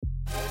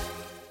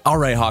All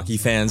right, hockey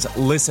fans,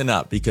 listen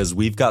up because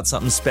we've got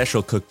something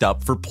special cooked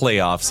up for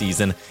playoff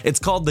season. It's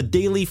called the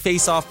Daily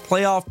Faceoff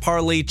Playoff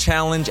Parlay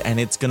Challenge, and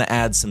it's going to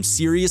add some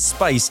serious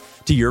spice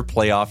to your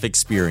playoff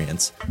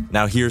experience.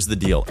 Now, here's the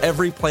deal.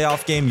 Every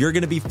playoff game, you're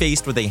going to be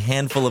faced with a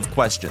handful of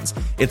questions.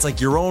 It's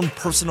like your own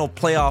personal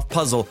playoff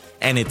puzzle,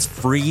 and it's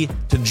free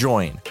to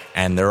join.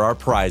 And there are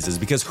prizes,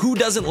 because who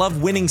doesn't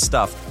love winning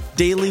stuff?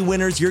 Daily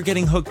winners, you're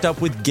getting hooked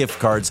up with gift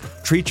cards.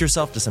 Treat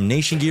yourself to some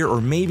Nation gear or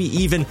maybe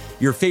even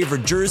your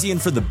favorite jersey.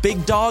 And for the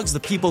big dogs, the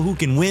people who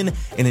can win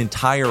an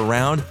entire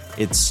round,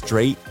 it's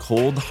straight,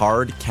 cold,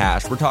 hard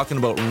cash. We're talking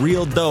about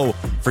real dough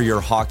for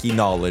your hockey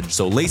knowledge.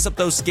 So lace up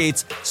those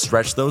skates,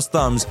 stretch those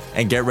thumbs,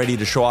 and get ready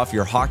to show off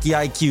your hockey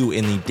IQ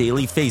in the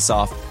Daily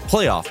Faceoff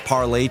Playoff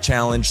Parlay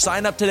Challenge.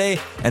 Sign up today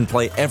and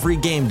play every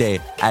game day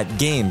at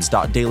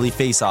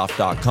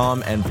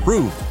games.dailyfaceoff.com and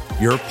prove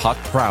your puck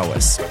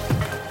prowess.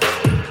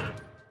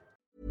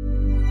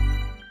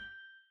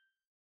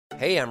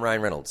 Hey, I'm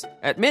Ryan Reynolds.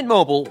 At Mint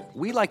Mobile,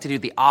 we like to do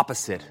the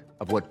opposite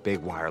of what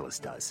Big Wireless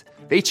does.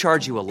 They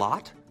charge you a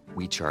lot,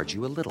 we charge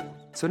you a little.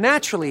 So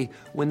naturally,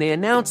 when they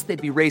announced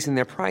they'd be raising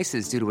their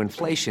prices due to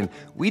inflation,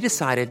 we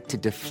decided to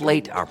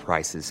deflate our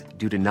prices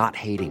due to not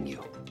hating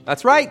you.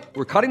 That's right.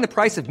 We're cutting the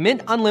price of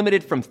Mint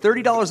Unlimited from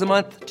 $30 a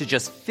month to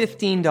just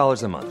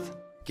 $15 a month.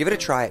 Give it a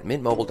try at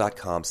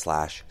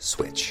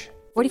mintmobile.com/switch.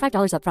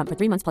 $45 up front for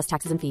 3 months plus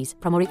taxes and fees.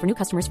 Promo rate for new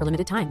customers for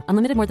limited time.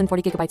 Unlimited more than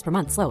 40 gigabytes per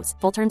month slows.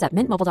 Full terms at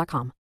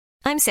mintmobile.com.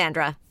 I'm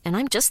Sandra, and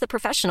I'm just the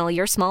professional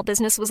your small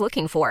business was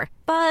looking for.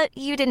 But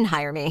you didn't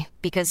hire me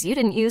because you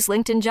didn't use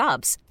LinkedIn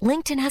Jobs.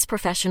 LinkedIn has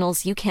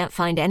professionals you can't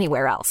find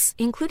anywhere else,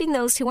 including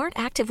those who aren't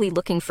actively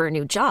looking for a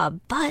new job,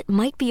 but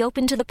might be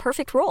open to the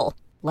perfect role,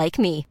 like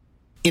me.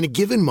 In a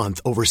given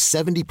month, over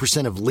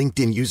 70% of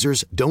LinkedIn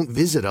users don't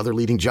visit other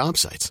leading job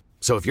sites.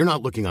 So if you're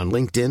not looking on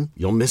LinkedIn,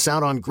 you'll miss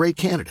out on great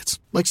candidates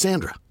like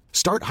Sandra.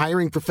 Start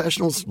hiring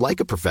professionals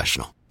like a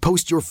professional.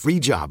 Post your free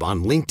job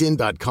on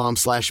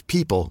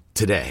linkedin.com/people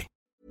today.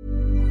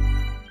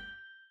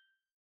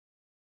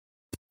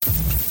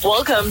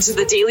 Welcome to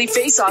the Daily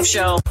Faceoff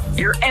Show,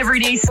 your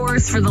everyday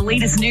source for the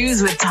latest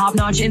news with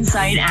top-notch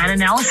insight and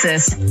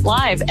analysis.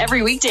 Live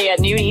every weekday at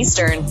noon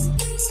Eastern.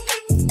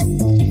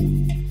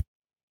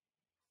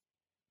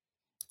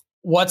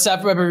 What's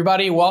up,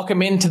 everybody?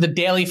 Welcome into the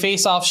Daily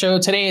Faceoff Show.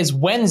 Today is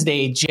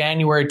Wednesday,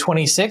 January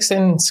 26th,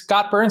 and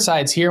Scott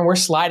Burnside's here, and we're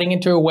sliding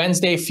into a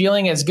Wednesday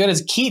feeling as good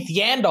as Keith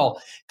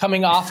Yandle,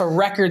 coming off a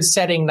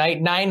record-setting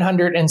night,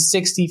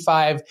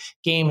 965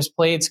 games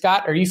played.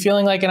 Scott, are you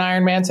feeling like an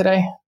Iron Man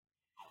today?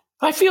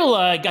 I feel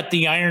I got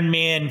the Iron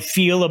Man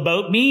feel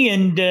about me,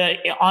 and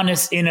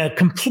honest in a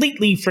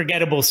completely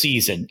forgettable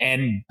season.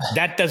 And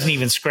that doesn't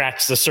even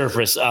scratch the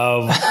surface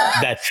of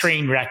that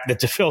train wreck that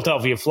the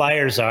Philadelphia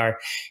Flyers are.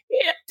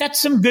 Yeah, that's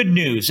some good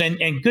news and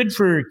good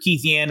for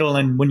Keith Yandle.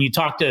 And when you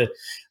talk to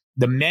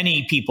the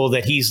many people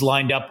that he's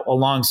lined up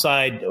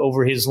alongside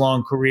over his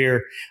long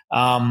career,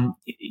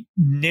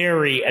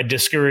 nary a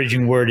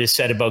discouraging word is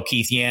said about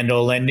Keith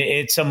Yandle. And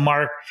it's a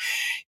mark.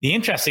 The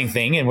interesting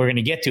thing, and we're going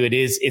to get to it,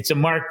 is it's a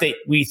mark that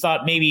we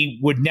thought maybe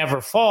would never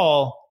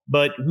fall,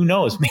 but who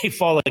knows, may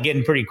fall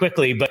again pretty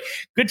quickly. But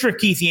good for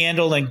Keith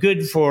Yandle and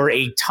good for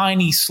a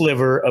tiny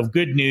sliver of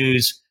good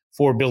news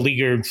for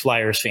beleaguered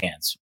Flyers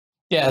fans.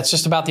 Yeah, it's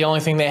just about the only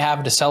thing they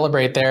have to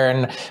celebrate there.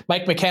 And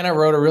Mike McKenna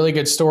wrote a really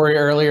good story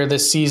earlier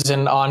this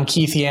season on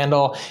Keith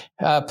Yandle.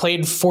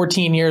 Played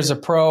 14 years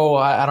of pro.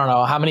 I don't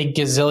know how many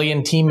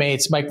gazillion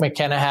teammates Mike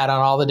McKenna had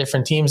on all the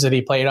different teams that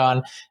he played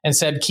on, and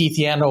said Keith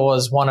Yandle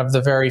was one of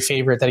the very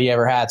favorite that he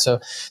ever had. So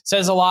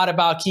says a lot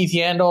about Keith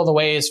Yandle, the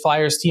way his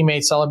Flyers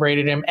teammates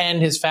celebrated him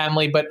and his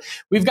family. But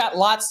we've got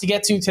lots to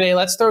get to today.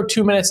 Let's throw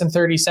 2 minutes and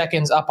 30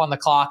 seconds up on the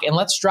clock, and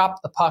let's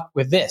drop the puck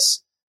with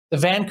this. The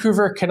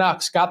Vancouver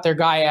Canucks got their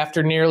guy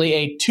after nearly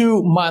a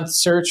 2-month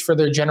search for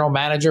their general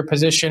manager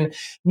position.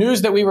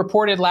 News that we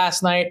reported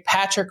last night,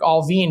 Patrick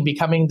Allvin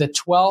becoming the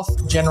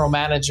 12th general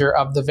manager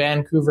of the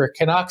Vancouver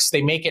Canucks.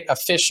 They make it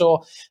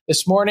official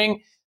this morning.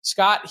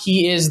 Scott,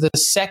 he is the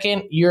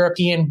second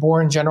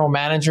European-born general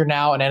manager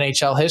now in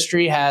NHL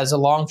history, has a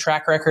long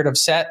track record of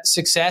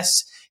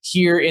success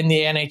here in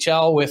the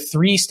NHL with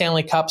 3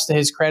 Stanley Cups to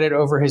his credit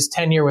over his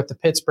tenure with the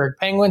Pittsburgh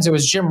Penguins. It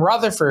was Jim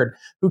Rutherford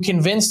who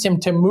convinced him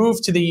to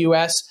move to the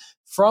U.S.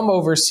 from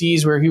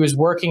overseas, where he was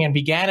working and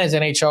began his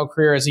NHL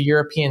career as a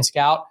European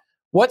scout.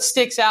 What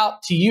sticks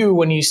out to you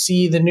when you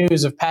see the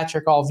news of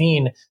Patrick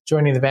Allvin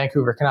joining the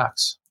Vancouver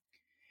Canucks?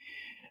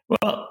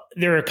 Well,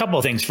 there are a couple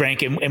of things,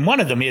 Frank, and one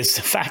of them is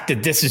the fact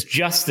that this is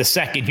just the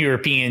second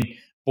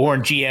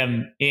European-born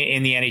GM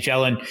in the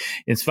NHL. And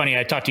it's funny,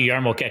 I talked to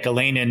Jarmo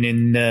Kekalainen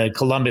in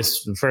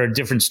Columbus for a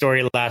different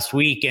story last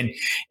week, and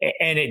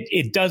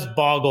it does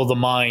boggle the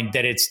mind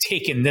that it's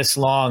taken this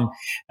long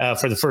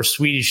for the first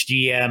Swedish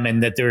GM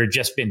and that there have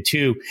just been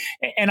 2.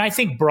 And I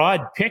think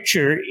broad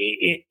picture,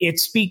 it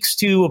speaks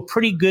to a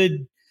pretty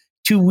good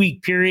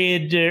 2-week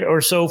period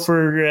or so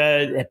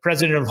for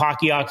president of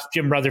Hockey Ops,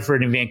 Jim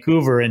Rutherford in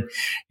Vancouver. And,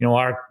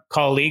 our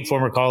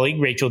former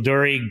colleague, Rachel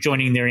Dury,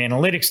 joining their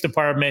analytics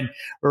department.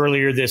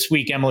 Earlier this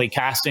week, Emily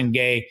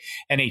Castengay,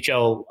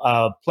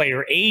 NHL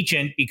player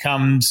agent,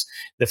 becomes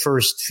the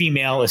first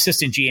female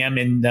assistant GM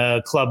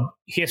in club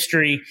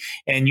history.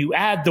 And you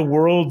add the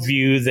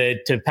worldview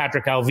that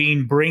Patrick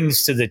Allvin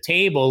brings to the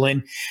table.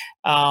 And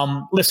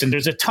listen,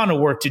 there's a ton of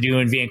work to do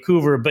in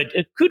Vancouver, but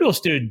kudos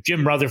to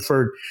Jim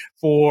Rutherford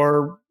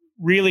for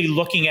really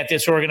looking at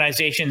this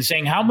organization and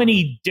saying, how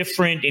many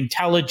different,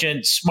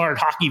 intelligent, smart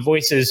hockey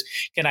voices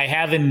can I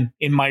have in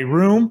my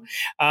room?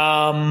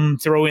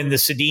 Throw in the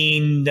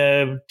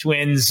Sedin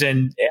twins.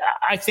 And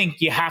I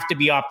think you have to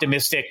be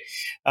optimistic,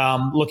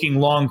 looking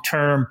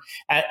long-term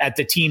at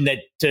the team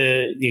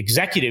the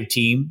executive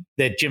team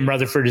that Jim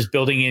Rutherford is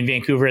building in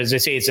Vancouver. As I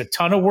say, it's a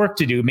ton of work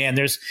to do, man.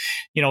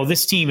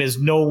 This team is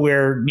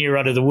nowhere near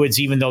out of the woods,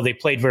 even though they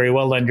played very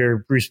well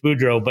under Bruce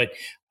Boudreau. But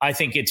I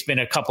think it's been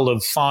a couple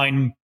of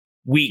fine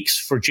weeks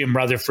for Jim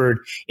Rutherford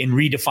in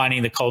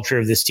redefining the culture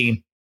of this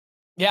team.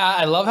 Yeah,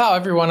 I love how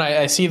everyone,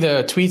 I see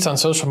the tweets on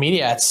social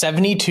media, at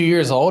 72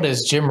 years old,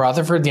 is Jim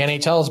Rutherford the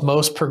NHL's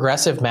most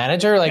progressive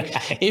manager? Like,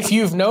 if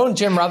you've known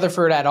Jim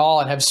Rutherford at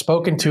all and have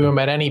spoken to him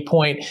at any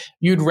point,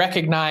 you'd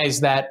recognize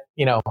that,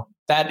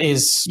 that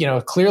is,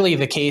 clearly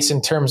the case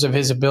in terms of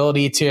his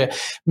ability to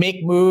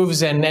make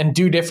moves and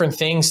do different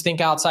things,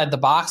 think outside the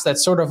box.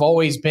 That's sort of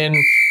always been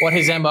what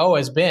his MO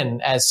has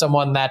been, as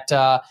someone that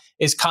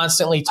is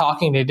constantly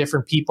talking to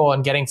different people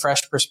and getting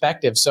fresh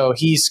perspectives. So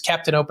he's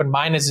kept an open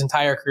mind his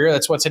entire career.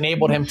 That's what's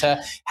enabled him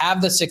to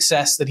have the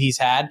success that he's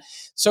had.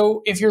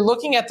 So if you're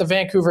looking at the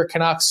Vancouver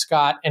Canucks,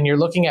 Scott, and you're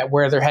looking at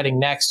where they're heading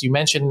next, you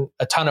mentioned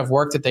a ton of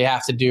work that they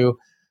have to do.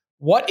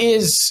 What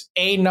is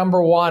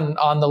number one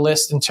on the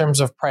list in terms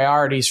of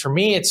priorities? For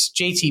me, it's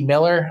JT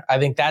Miller. I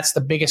think that's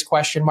the biggest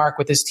question mark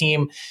with this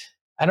team.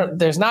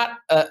 There's not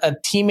a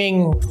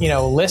teaming,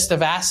 list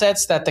of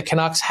assets that the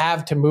Canucks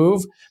have to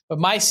move, but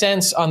my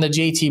sense on the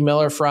JT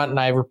Miller front, and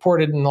I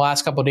reported in the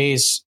last couple of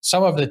days,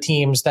 some of the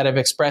teams that have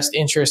expressed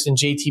interest in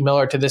JT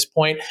Miller to this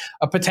point,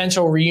 a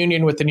potential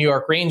reunion with the New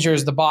York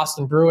Rangers, the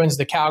Boston Bruins,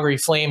 the Calgary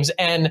Flames,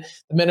 and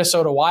the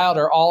Minnesota Wild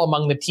are all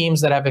among the teams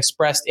that have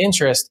expressed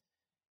interest.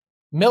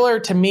 Miller,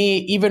 to me,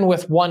 even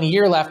with 1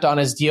 year left on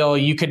his deal,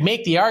 you could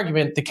make the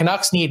argument the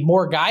Canucks need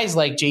more guys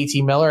like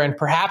JT Miller and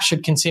perhaps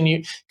should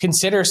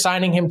consider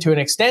signing him to an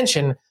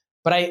extension.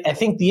 But I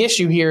think the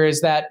issue here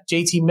is that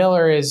JT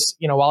Miller is,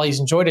 while he's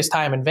enjoyed his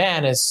time in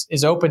Van,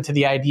 is open to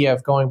the idea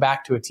of going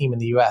back to a team in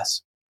the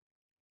U.S.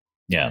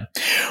 Yeah.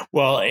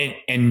 Well,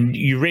 and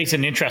you raise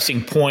an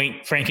interesting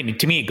point, Frank, and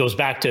to me, it goes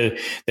back to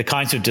the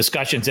kinds of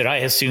discussions that I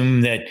assume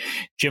that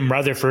Jim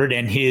Rutherford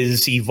and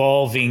his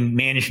evolving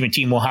management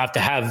team will have to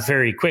have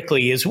very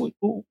quickly is,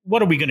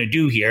 what are we going to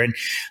do here? And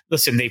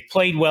listen, they've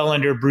played well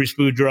under Bruce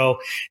Boudreau.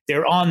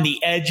 They're on the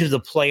edge of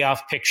the playoff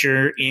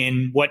picture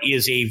in what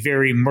is a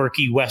very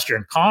murky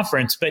Western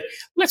Conference. But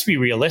let's be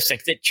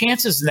realistic, the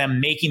chances of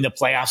them making the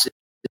playoffs,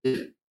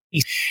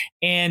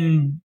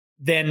 and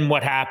then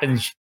what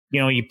happens?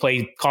 You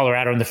play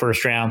Colorado in the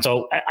first round.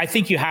 So I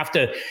think you have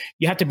to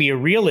be a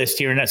realist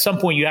here. And at some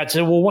point you have to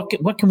say, well,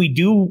 what can we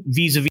do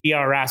vis-a-vis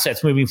our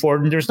assets moving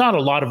forward? And there's not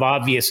a lot of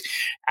obvious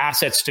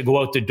assets to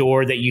go out the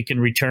door that you can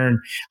return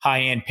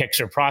high-end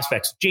picks or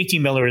prospects. JT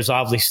Miller is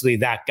obviously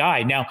that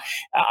guy. Now,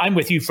 I'm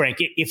with you, Frank.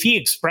 If he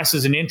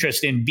expresses an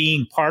interest in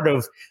being part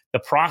of the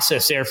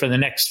process there for the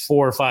next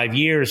 4 or 5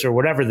 years or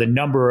whatever the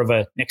number of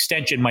an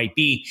extension might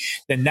be,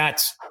 then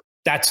that's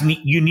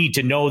you need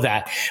to know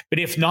that. But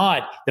if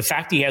not, the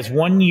fact he has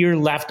 1 year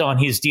left on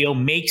his deal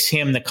makes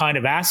him the kind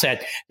of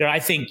asset that I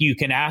think you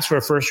can ask for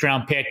a first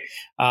round pick,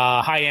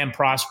 high-end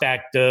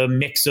prospect, a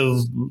mix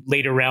of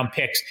later round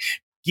picks.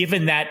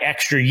 Given that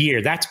extra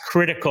year, that's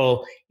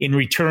critical in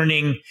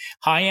returning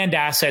high-end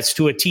assets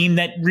to a team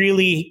that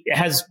really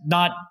has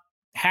not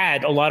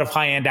had a lot of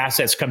high-end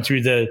assets come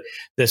through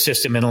the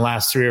system in the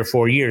last 3 or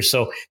 4 years.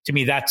 So to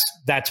me,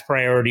 that's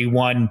priority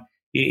one,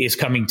 is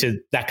coming to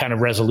that kind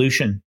of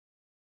resolution.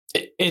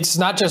 It's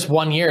not just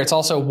 1 year. It's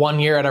also 1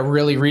 year at a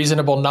really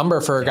reasonable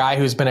number for a guy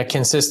who's been a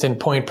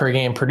consistent point per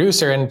game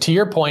producer. And to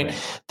your point,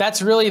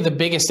 that's really the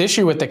biggest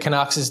issue with the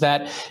Canucks, is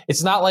that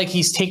it's not like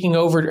he's taking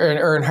over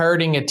or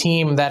inheriting a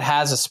team that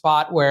has a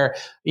spot where,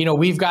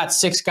 we've got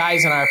 6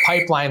 guys in our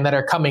pipeline that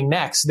are coming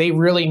next. They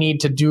really need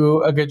to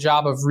do a good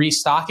job of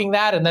restocking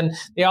that. And then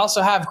they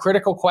also have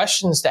critical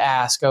questions to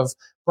ask of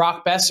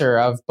Brock Besser,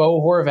 of Bo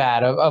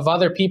Horvat, of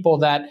other people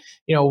that,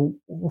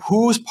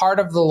 who's part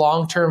of the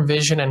long-term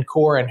vision and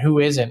core and who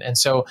isn't. And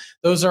so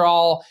those are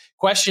all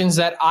questions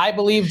that I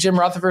believe Jim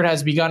Rutherford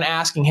has begun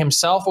asking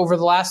himself over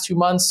the last 2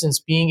 months since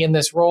being in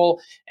this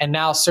role. And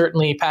now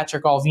certainly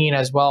Patrick Allvin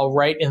as well,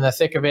 right in the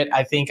thick of it.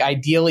 I think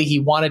ideally he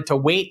wanted to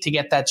wait to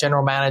get that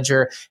general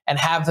manager and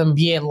have them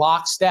be in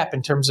lockstep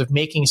in terms of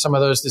making some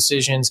of those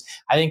decisions.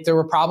 I think there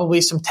were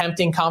probably some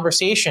tempting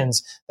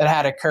conversations that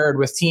had occurred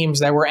with teams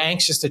that were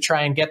anxious to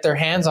try and get their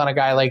hands on a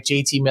guy like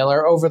JT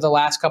Miller over the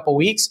last couple of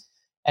weeks.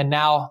 and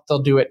now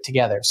they'll do it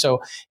together.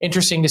 So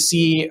interesting to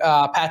see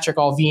Patrick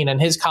Allvin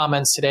and his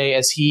comments today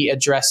as he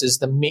addresses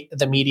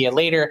the media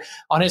later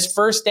on his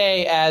first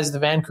day as the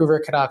Vancouver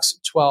Canucks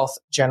 12th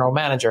general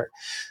manager.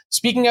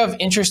 Speaking of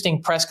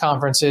interesting press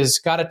conferences,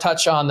 got to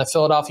touch on the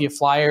Philadelphia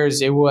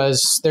Flyers. It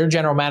was their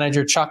general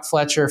manager, Chuck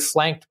Fletcher,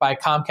 flanked by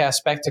Comcast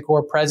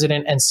Spectacor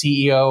president and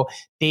CEO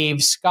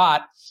Dave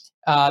Scott,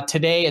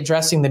 today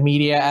addressing the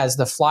media as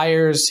the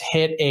Flyers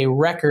hit a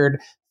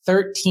record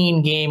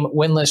 13-game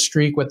winless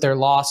streak with their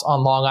loss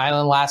on Long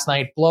Island last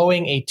night,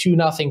 blowing a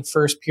 2-0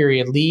 first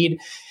period lead.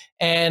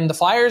 And the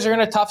Flyers are in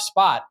a tough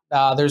spot.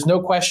 There's no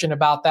question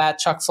about that.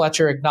 Chuck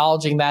Fletcher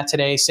acknowledging that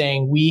today,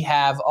 saying we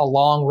have a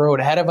long road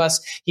ahead of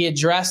us. He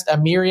addressed a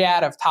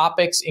myriad of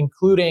topics,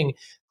 including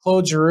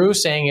Claude Giroux,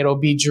 saying it'll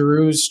be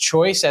Giroux's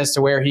choice as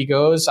to where he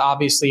goes,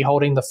 obviously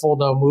holding the full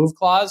no move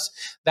clause.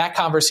 That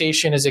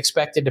conversation is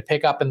expected to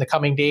pick up in the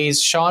coming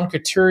days. Sean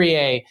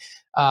Couturier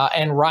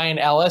and Ryan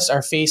Ellis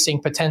are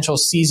facing potential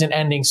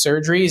season-ending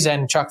surgeries,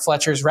 and Chuck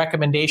Fletcher's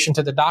recommendation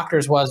to the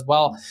doctors was,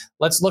 well,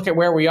 let's look at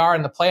where we are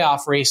in the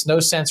playoff race. No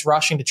sense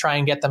rushing to try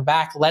and get them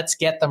back. Let's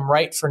get them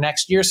right for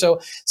next year.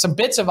 So some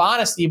bits of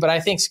honesty, but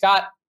I think,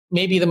 Scott,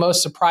 maybe the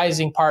most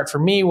surprising part for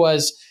me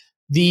was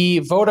the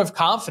vote of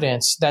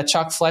confidence that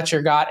Chuck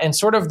Fletcher got and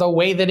sort of the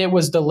way that it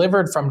was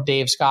delivered from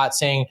Dave Scott,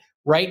 saying,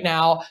 right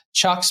now,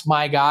 Chuck's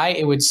my guy.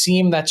 It would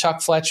seem that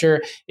Chuck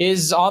Fletcher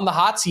is on the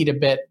hot seat a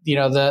bit. You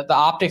know, the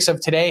optics of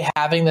today,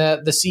 having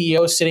the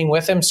CEO sitting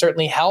with him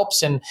certainly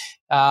helps. And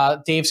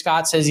Dave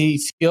Scott says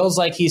he feels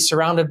like he's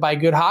surrounded by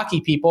good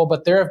hockey people,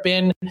 but there have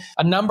been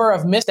a number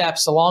of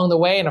missteps along the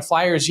way in a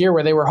Flyers year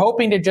where they were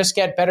hoping to just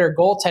get better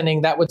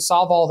goaltending that would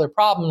solve all their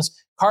problems.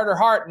 Carter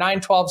Hart,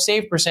 .912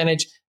 save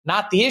percentage,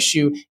 not the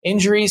issue.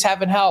 Injuries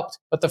haven't helped,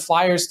 but the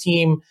Flyers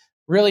team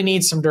really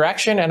needs some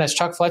direction, and as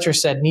Chuck Fletcher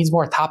said, needs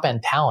more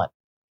top-end talent.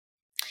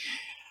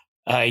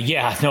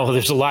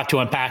 There's a lot to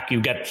unpack.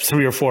 You've got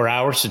 3 or 4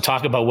 hours to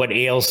talk about what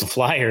ails the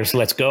Flyers.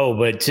 Let's go.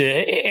 But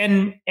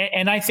and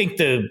I think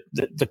the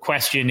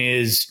question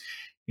is,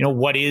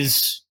 what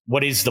is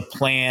the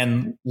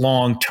plan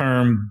long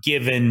term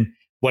given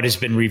what has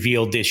been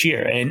revealed this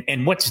year?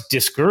 And what's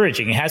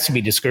discouraging, it has to be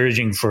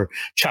discouraging for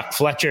Chuck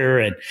Fletcher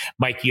and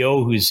Mike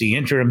Yeo, who's the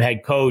interim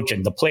head coach,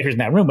 and the players in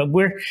that room. But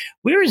where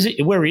is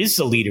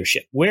the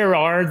leadership? Where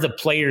are the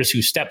players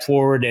who step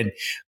forward and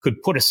could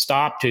put a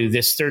stop to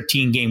this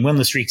 13-game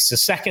winless streak? It's the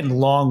second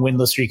long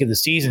winless streak of the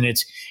season.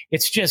 It's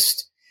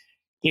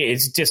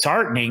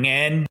disheartening.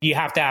 And you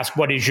have to ask,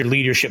 what is your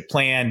leadership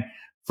plan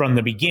from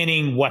the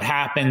beginning? What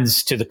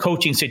happens to the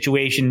coaching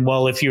situation?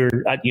 Well, if you're,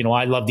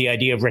 I love the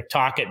idea of Rick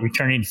Tocchet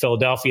returning to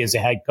Philadelphia as a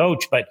head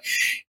coach, but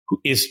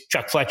is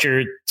Chuck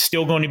Fletcher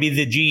still going to be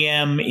the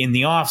GM in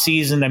the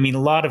offseason? I mean, a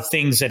lot of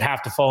things that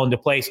have to fall into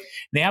place.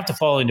 They have to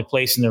fall into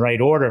place in the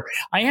right order.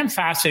 I am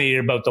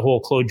fascinated about the whole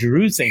Claude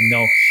Giroux thing,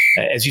 though.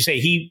 As you say,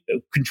 he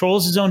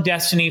controls his own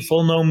destiny,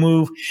 full no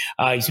move.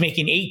 He's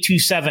making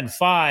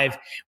 $8,275.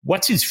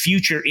 What's his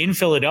future in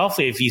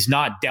Philadelphia if he's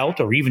not dealt,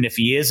 or even if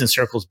he is and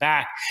circles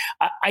back?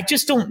 I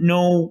just don't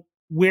know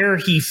where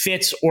he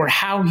fits or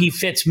how he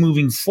fits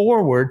moving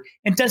forward.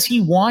 And does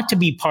he want to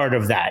be part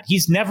of that?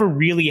 He's never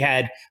really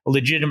had a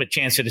legitimate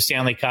chance at a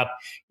Stanley Cup.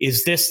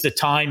 Is this the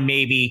time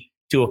maybe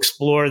to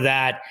explore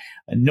that?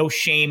 No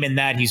shame in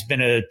that. He's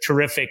been a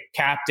terrific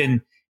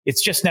captain.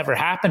 It's just never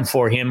happened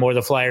for him or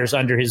the Flyers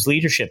under his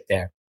leadership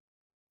there.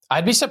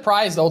 I'd be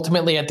surprised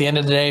ultimately at the end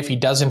of the day if he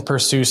doesn't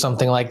pursue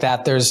something like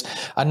that. There's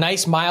a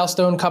nice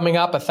milestone coming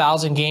up,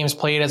 1,000 games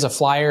played as a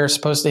Flyer,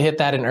 supposed to hit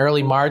that in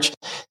early March.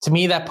 To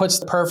me, that puts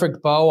the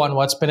perfect bow on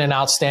what's been an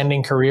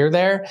outstanding career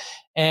there.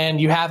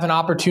 And you have an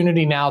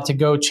opportunity now to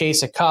go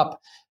chase a cup.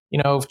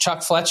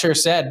 Chuck Fletcher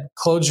said,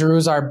 Claude Giroux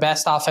is our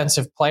best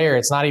offensive player.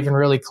 It's not even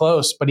really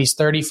close, but he's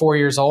 34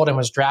 years old and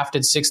was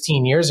drafted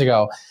 16 years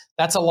ago.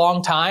 That's a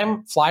long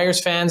time.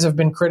 Flyers fans have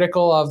been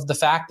critical of the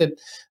fact that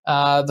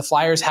the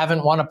Flyers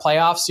haven't won a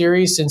playoff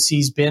series since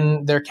he's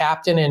been their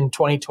captain in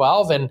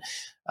 2012. And,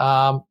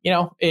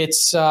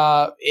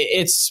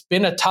 it's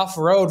been a tough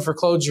road for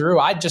Claude Giroux.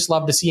 I'd just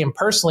love to see him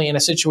personally in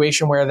a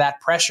situation where that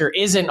pressure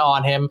isn't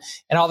on him.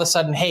 And all of a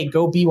sudden, hey,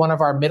 go be one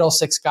of our middle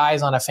six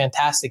guys on a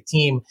fantastic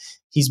team.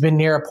 He's been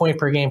near a point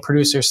per game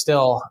producer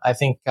still. I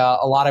think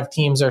a lot of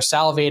teams are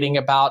salivating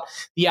about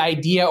the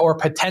idea or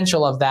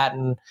potential of that.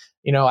 And,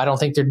 I don't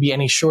think there'd be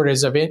any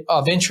shortage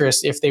of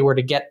interest if they were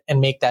to get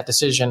and make that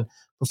decision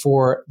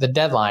before the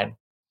deadline.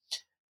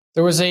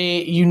 There was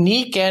a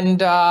unique and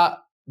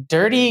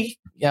dirty,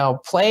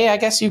 play, I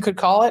guess you could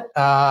call it,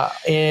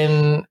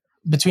 in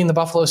between the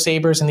Buffalo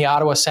Sabres and the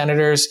Ottawa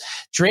Senators.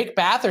 Drake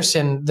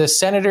Batherson, the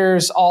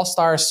Senators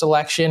all-star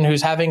selection,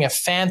 who's having a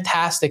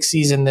fantastic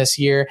season this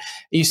year.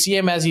 You see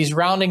him as he's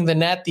rounding the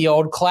net, the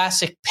old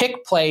classic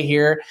pick play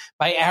here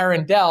by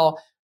Aaron Dell.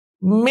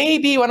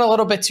 Maybe went a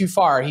little bit too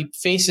far. He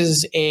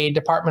faces a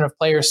Department of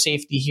Player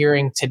Safety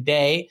hearing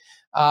today.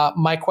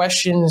 My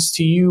questions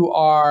to you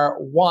are,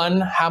 one,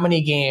 how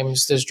many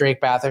games does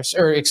Drake Batherson,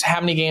 or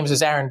how many games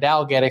does Aaron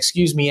Dell get?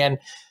 And,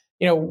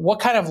 what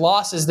kind of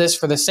loss is this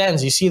for the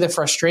Sens? You see the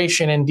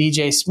frustration in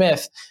DJ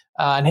Smith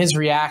and his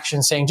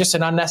reaction saying just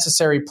an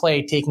unnecessary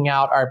play taking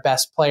out our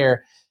best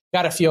player.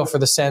 Got a feel for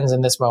the Sens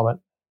in this moment.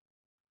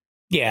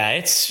 Yeah,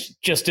 it's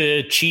just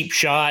a cheap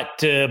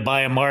shot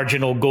by a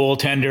marginal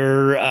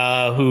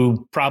goaltender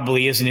who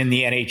probably isn't in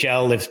the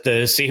NHL if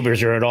the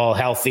Sabres are at all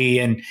healthy.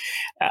 And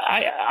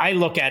I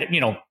look at it,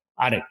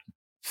 out of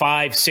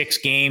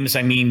 5-6 games,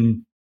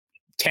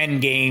 10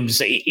 games,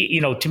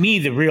 to me,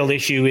 the real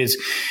issue is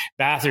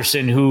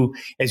Batherson, who,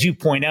 as you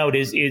point out,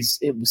 it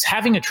was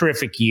having a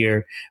terrific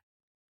year,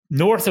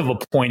 north of a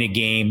point a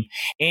game.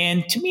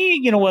 And to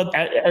me,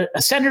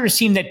 a Senators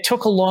team that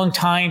took a long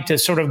time to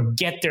sort of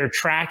get their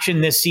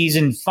traction this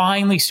season,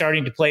 finally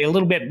starting to play a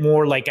little bit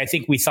more like I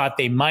think we thought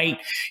they might.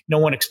 No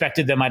one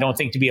expected them, I don't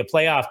think, to be a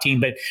playoff team.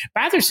 But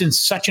Batherson's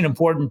such an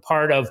important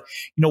part of,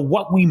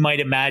 what we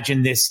might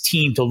imagine this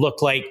team to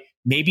look like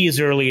maybe as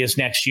early as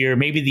next year,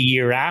 maybe the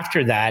year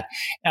after that.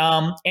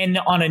 And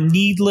on a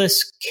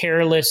needless,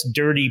 careless,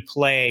 dirty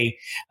play,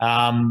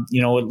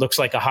 it looks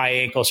like a high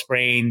ankle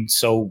sprain,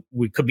 so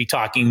we could be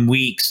talking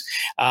weeks.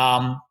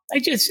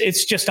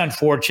 It's just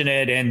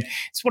unfortunate. And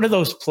it's one of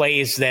those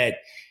plays that,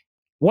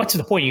 what's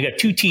the point? You got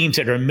two teams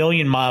that are a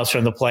million miles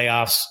from the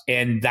playoffs,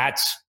 and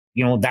that's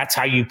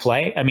how you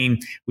play.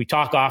 We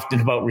talk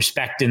often about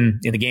respect in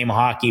the game of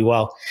hockey.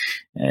 Well,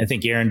 I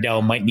think Aaron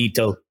Dell might need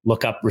to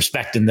look up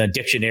respect in the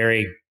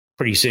dictionary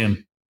pretty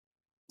soon.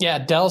 Yeah,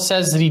 Dell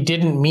says that he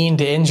didn't mean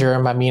to injure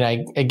him.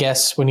 I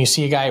guess when you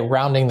see a guy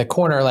rounding the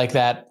corner like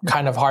that,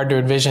 kind of hard to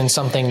envision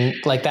something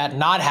like that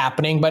not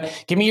happening.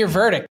 But give me your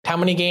verdict. How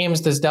many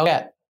games does Dell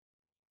get?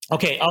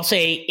 Okay, I'll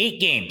say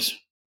 8 games.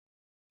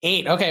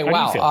 8. Okay,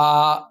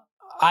 wow.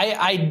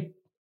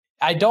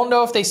 I don't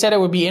know if they said it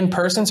would be in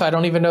person, so I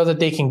don't even know that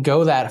they can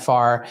go that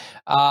far.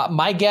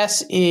 My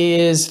guess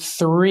is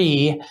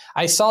 3.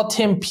 I saw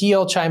Tim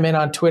Peel chime in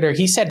on Twitter.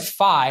 He said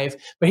 5.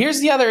 But here's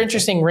the other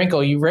interesting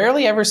wrinkle. You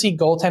rarely ever see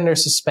goaltenders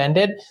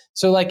suspended.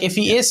 So, if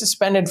he is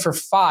suspended for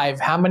 5,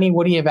 how many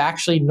would he have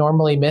actually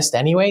normally missed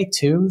anyway?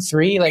 2,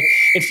 3?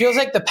 It feels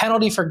like the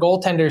penalty for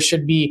goaltenders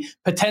should be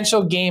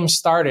potential game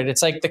started.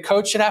 It's like the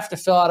coach should have to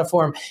fill out a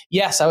form.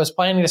 Yes, I was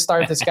planning to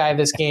start this guy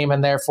this game,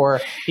 and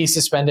therefore he's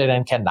suspended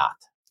and cannot.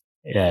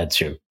 Yeah, that's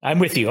true. I'm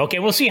with you. Okay,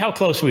 we'll see how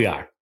close we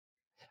are.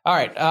 All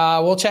right,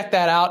 we'll check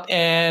that out,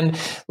 and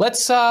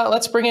let's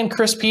bring in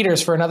Chris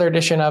Peters for another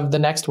edition of The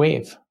Next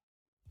Wave.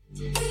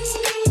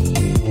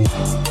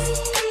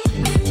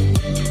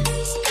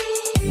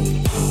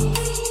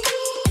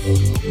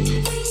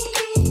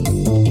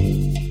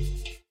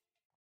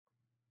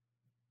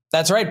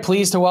 That's right.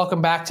 Pleased to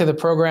welcome back to the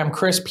program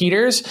Chris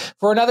Peters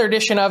for another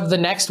edition of The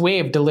Next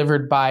Wave,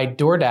 delivered by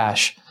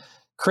DoorDash.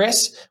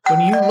 Chris,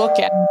 when you look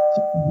at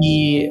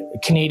the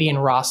Canadian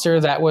roster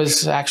that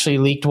was actually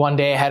leaked one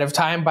day ahead of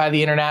time by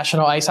the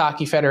International Ice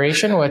Hockey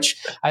Federation, which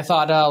I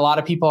thought a lot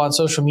of people on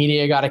social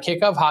media got a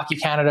kick of, Hockey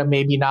Canada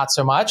maybe not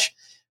so much.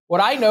 What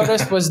I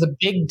noticed was the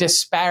big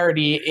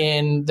disparity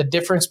in the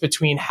difference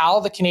between how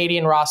the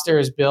Canadian roster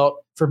is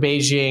built for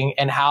Beijing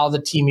and how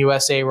the Team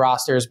USA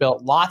roster is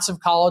built. Lots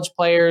of college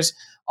players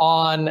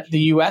on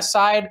the US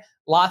side,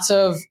 lots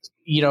of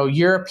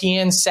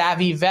European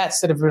savvy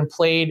vets that have been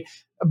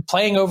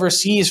playing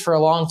overseas for a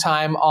long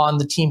time on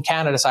the Team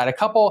Canada side. A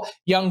couple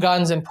young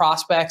guns and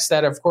prospects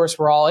that, of course,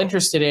 we're all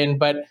interested in.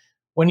 But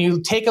when you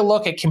take a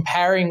look at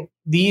comparing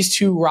these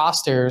two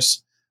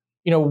rosters,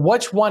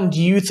 which one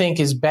do you think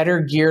is better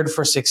geared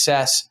for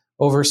success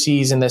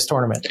overseas in this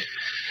tournament?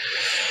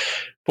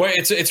 Boy,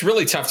 it's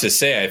really tough to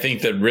say. I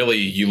think that really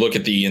you look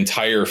at the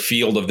entire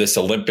field of this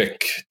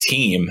Olympic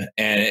team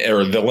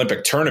or the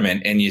Olympic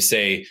tournament, and you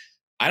say,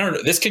 I don't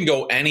know. This can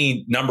go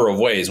any number of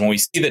ways. When we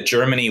see that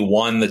Germany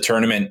won the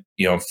tournament,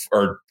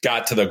 or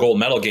got to the gold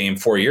medal game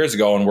 4 years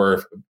ago and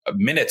we're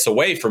minutes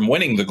away from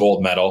winning the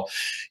gold medal,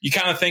 you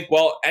kind of think,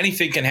 well,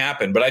 anything can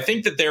happen. But I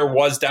think that there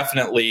was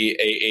definitely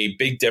a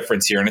big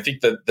difference here. And I think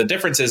that the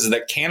difference is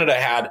that Canada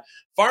had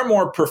far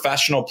more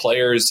professional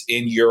players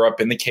in Europe,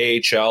 in the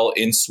KHL,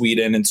 in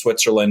Sweden, in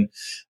Switzerland,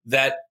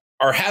 that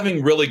are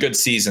having really good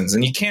seasons,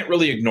 and you can't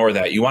really ignore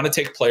that. You want to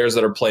take players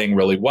that are playing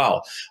really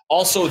well.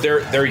 Also,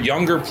 their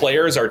younger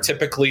players are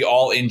typically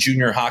all in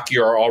junior hockey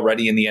or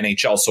already in the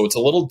NHL, so it's a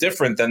little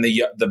different than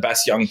the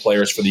best young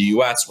players for the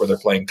U.S., where they're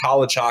playing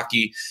college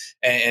hockey,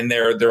 and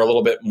they're a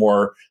little bit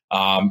more.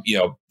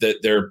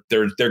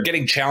 They're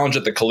getting challenged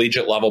at the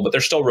collegiate level, but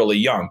they're still really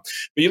young.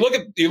 But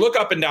you look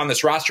up and down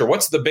this roster.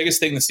 What's the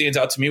biggest thing that stands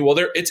out to me? Well,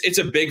 it's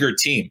a bigger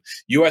team.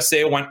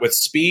 USA went with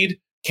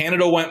speed.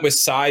 Canada went with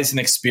size and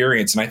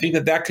experience, and I think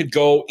that could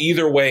go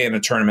either way in a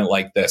tournament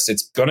like this.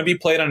 It's going to be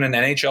played on an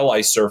NHL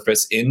ice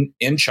surface in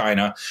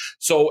China,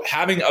 so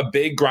having a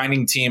big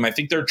grinding team, I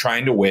think they're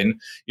trying to win,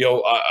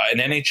 an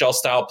NHL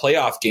style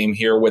playoff game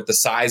here with the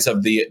size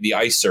of the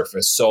ice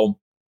surface. So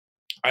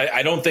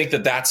I don't think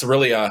that that's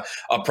really a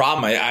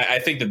problem. I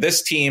think that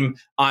this team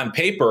on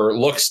paper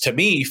looks to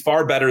me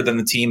far better than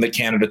the team that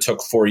Canada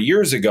took 4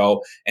 years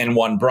ago and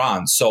won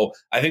bronze. So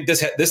I think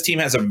this team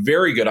has a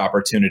very good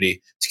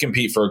opportunity to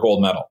compete for a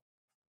gold medal.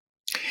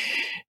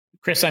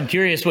 Chris, I'm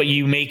curious what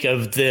you make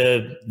of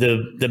the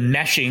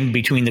meshing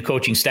between the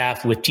coaching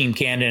staff with Team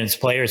Canada and its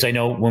players. I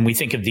know when we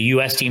think of the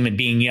U.S. team and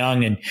being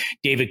young, and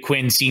David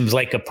Quinn seems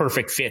like a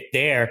perfect fit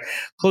there.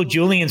 Claude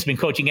Julien's been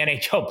coaching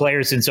NHL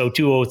players since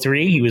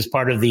 2002-03. He was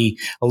part of the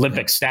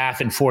Olympic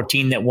staff in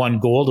 2014 that won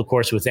gold, of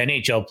course, with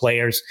NHL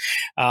players.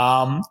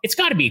 It's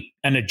got to be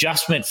an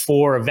adjustment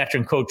for a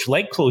veteran coach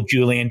like Claude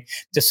Julien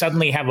to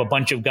suddenly have a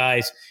bunch of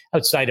guys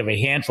outside of a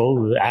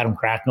handful, Adam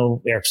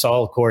Cracknell, Eric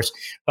Staal, of course,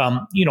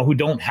 who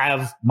don't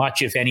have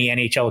much, if any,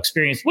 NHL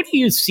experience. What do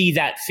you see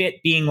that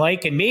fit being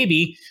like? And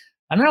maybe,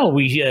 I don't know,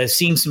 we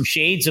seeing some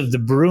shades of the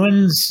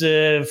Bruins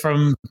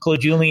from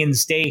Claude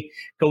Julien's day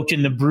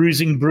coaching the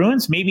bruising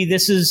Bruins. Maybe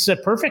this is a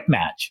perfect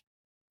match.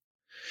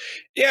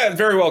 Yeah, it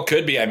very well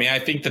could be. I mean, I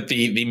think that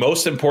the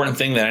most important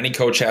thing that any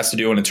coach has to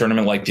do in a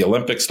tournament like the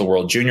Olympics, the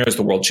World Juniors,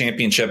 the World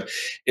Championship,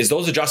 is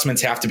those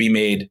adjustments have to be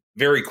made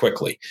very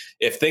quickly.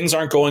 If things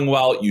aren't going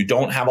well, you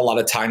don't have a lot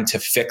of time to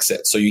fix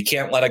it. So you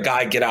can't let a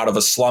guy get out of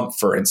a slump,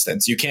 for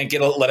instance. You can't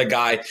let a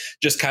guy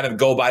just kind of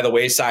go by the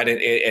wayside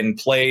and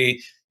play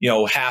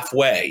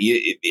halfway.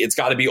 It's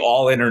got to be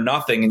all in or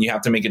nothing, and you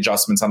have to make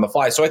adjustments on the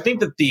fly. So I think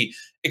that the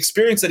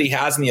experience that he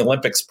has in the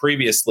Olympics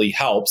previously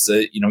helps.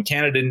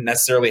 Canada didn't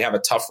necessarily have a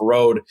tough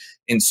road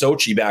in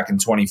Sochi back in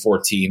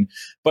 2014,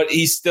 but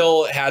he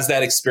still has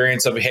that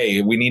experience of,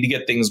 hey, we need to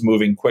get things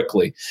moving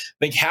quickly.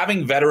 I think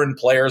having veteran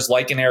players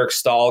like an Eric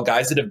Staal,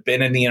 guys that have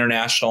been in the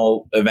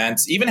international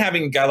events, even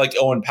having a guy like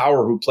Owen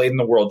Power who played in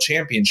the World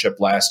Championship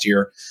last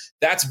year,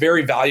 that's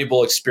very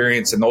valuable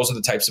experience. And those are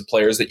the types of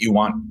players that you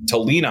want to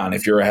lean on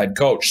if you're a head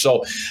coach.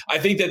 So I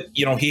think that,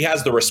 he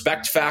has the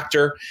respect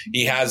factor.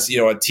 He has,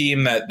 a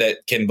team that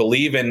can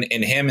believe in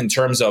him in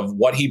terms of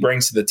what he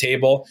brings to the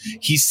table.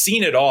 He's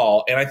seen it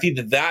all. And I think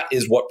that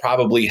is what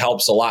probably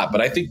helps a lot. But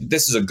I think that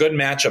this is a good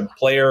matchup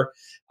player,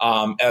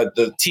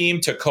 the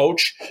team to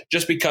coach,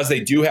 just because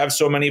they do have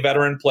so many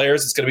veteran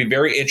players. It's going to be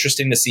very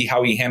interesting to see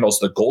how he handles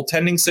the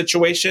goaltending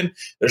situation.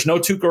 There's no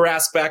Tuukka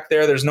Rask back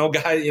there. There's no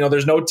guy,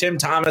 there's no Tim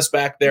Thomas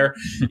back there.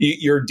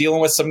 You're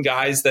dealing with some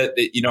guys that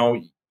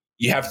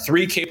you have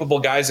three capable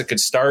guys that could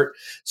start.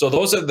 So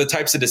those are the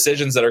types of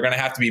decisions that are going to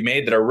have to be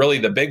made that are really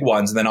the big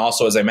ones. And then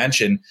also, as I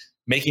mentioned,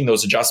 making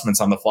those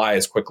adjustments on the fly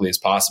as quickly as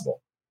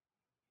possible.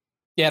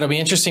 Yeah, it'll be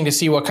interesting to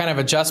see what kind of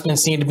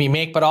adjustments need to be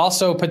made, but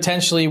also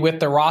potentially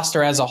with the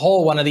roster as a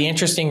whole. One of the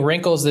interesting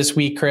wrinkles this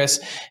week, Chris,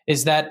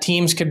 is that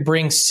teams could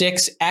bring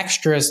 6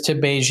 extras to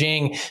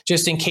Beijing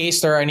just in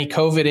case there are any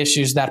COVID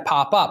issues that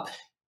pop up.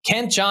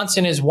 Kent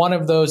Johnson is one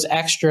of those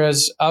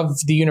extras of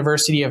the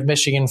University of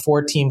Michigan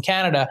for Team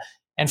Canada.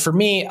 And for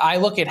me, I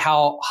look at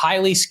how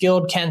highly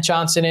skilled Kent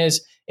Johnson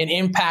is, an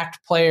impact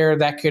player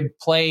that could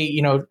play,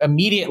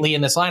 immediately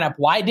in this lineup.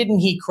 Why didn't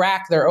he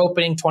crack their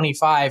opening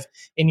 25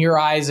 in your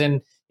eyes?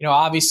 And,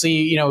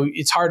 obviously,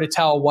 it's hard to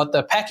tell what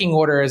the pecking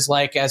order is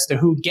like as to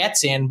who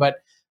gets in, but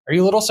are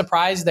you a little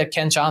surprised that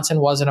Kent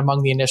Johnson wasn't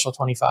among the initial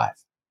 25?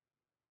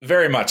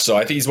 Very much so. I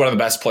think he's one of the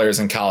best players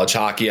in college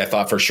hockey. I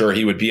thought for sure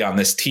he would be on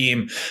this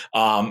team.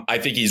 I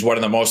think he's one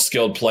of the most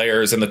skilled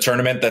players in the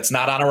tournament that's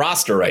not on a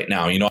roster right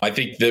now. I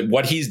think that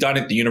what he's done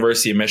at the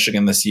University of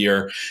Michigan this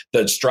year,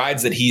 the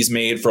strides that he's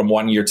made from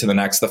one year to the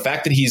next, the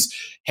fact that he's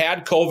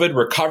had COVID,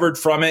 recovered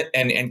from it,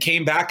 and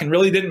came back and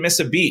really didn't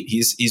miss a beat.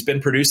 He's been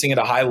producing at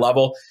a high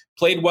level.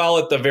 Played well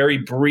at the very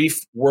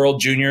brief World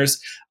Juniors.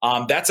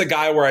 That's a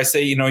guy where I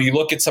say, you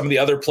look at some of the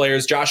other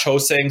players, Josh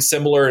Hosang,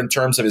 similar in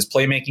terms of his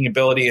playmaking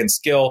ability and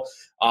skill,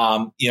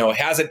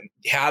 hasn't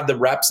had the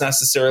reps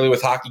necessarily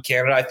with Hockey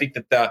Canada. I think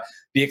that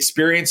the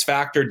experience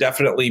factor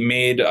definitely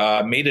made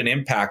an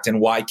impact in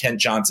why Kent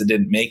Johnson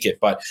didn't make it.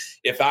 But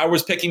if I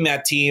was picking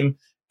that team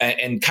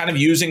and kind of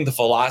using the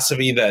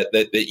philosophy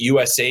that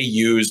USA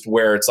used,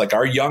 where it's like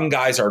our young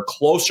guys are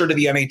closer to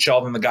the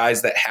NHL than the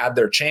guys that had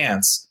their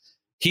chance,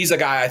 he's a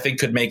guy I think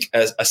could make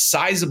a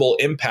sizable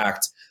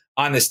impact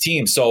on this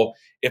team. So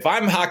if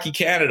I'm Hockey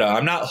Canada,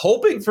 I'm not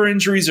hoping for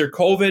injuries or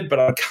COVID, but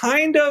I'm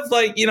kind of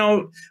like,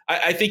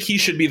 I think he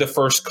should be the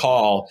first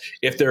call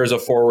if there is a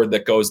forward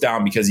that goes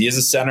down, because he is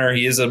a center,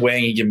 he is a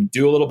wing, he can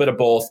do a little bit of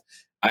both.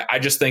 I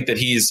just think that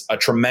he's a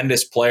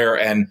tremendous player,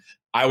 and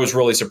I was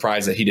really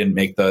surprised that he didn't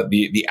make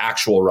the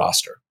actual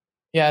roster.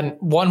 Yeah, and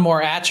one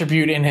more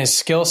attribute in his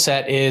skill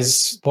set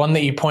is one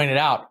that you pointed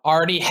out,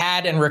 already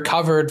had and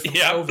recovered from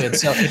COVID.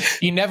 So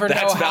you never know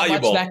how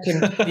valuable. Much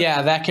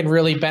that can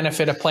really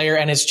benefit a player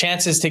and his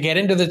chances to get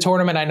into the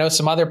tournament. I know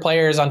some other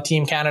players on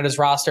Team Canada's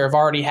roster have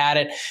already had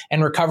it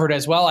and recovered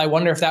as well. I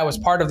wonder if that was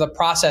part of the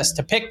process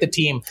to pick the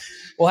team.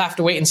 We'll have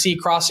to wait and see,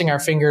 crossing our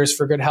fingers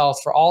for good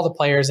health for all the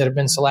players that have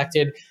been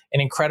selected. An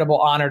incredible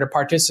honor to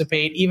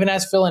participate, even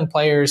as fill-in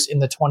players in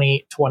the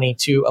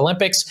 2022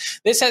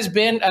 Olympics. This has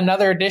been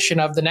another edition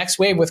of The Next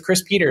Wave with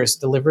Chris Peters,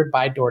 delivered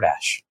by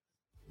DoorDash.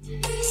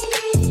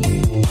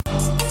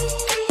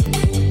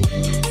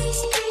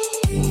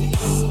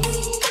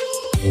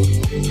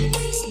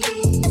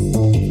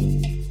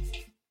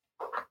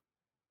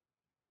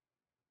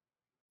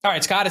 All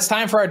right, Scott, it's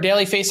time for our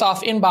daily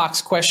Faceoff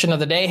inbox question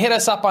of the day. Hit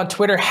us up on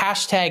Twitter,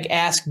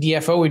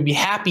 #AskDFO. We'd be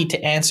happy to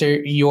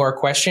answer your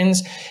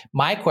questions.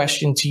 My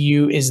question to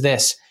you is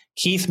this.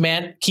 Keith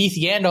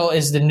Yandel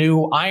is the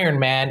new Iron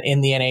Man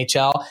in the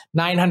NHL,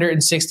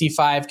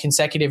 965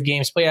 consecutive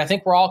games played. I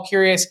think we're all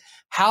curious,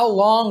 how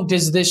long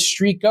does this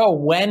streak go?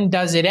 When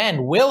does it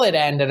end? Will it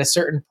end at a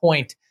certain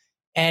point?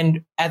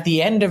 And at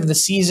the end of the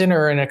season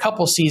or in a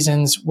couple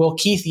seasons, will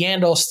Keith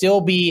Yandel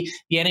still be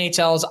the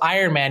NHL's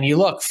Iron Man? You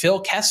look, Phil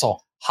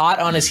Kessel, hot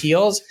on his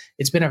heels.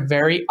 It's been a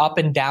very up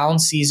and down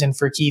season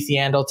for Keith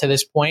Yandel to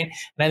this point.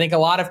 And I think a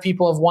lot of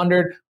people have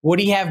wondered, would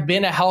he have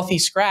been a healthy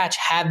scratch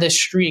had this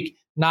streak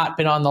not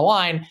been on the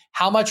line?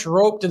 How much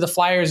rope do the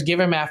Flyers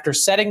give him after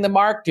setting the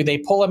mark? Do they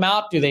pull him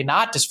out? Do they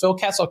not? Does Phil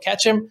Kessel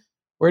catch him?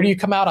 Where do you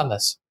come out on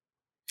this?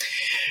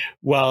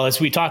 Well, as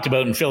we talked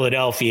about in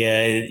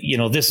Philadelphia,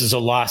 this is a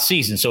lost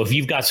season. So if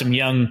you've got some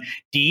young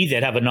D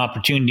that have an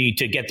opportunity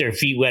to get their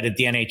feet wet at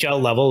the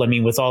NHL level, I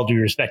mean, with all due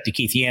respect to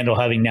Keith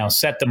Yandel having now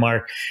set the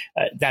mark,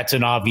 that's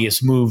an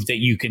obvious move that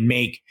you can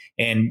make.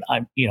 And,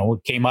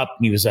 it came up,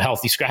 he was a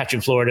healthy scratch in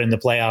Florida in the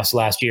playoffs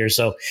last year.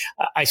 So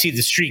I see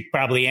the streak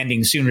probably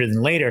ending sooner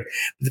than later.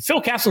 But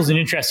Phil Kessel is an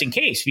interesting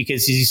case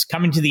because he's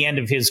coming to the end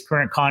of his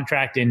current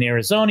contract in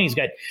Arizona. He's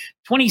got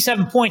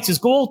 27 points. His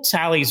goal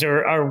tallies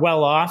are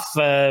well off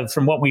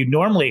from what we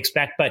normally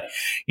expect. But,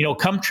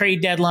 come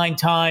trade deadline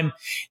time,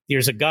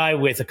 there's a guy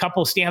with a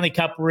couple of Stanley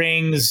Cup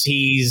rings.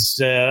 He's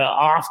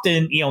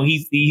often,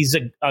 he's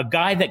a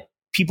guy that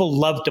people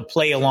love to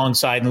play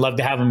alongside and love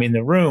to have him in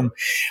the room.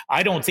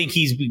 I don't think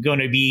he's going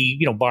to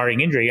be,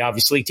 barring injury,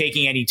 obviously,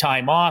 taking any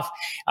time off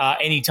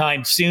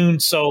anytime soon.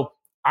 So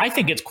I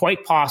think it's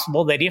quite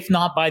possible that if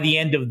not by the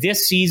end of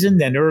this season,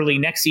 then early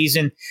next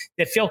season,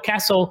 that Phil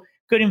Kessel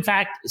could, in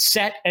fact,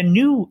 set a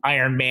new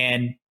Iron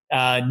Man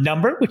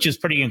number, which is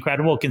pretty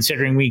incredible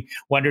considering we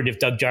wondered if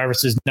Doug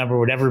Jarvis's number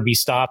would ever be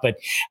stopped. But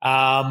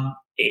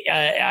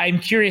I'm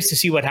curious to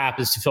see what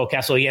happens to Phil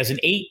Kessel. He has an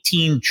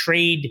 8-team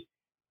trade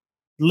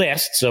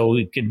list, so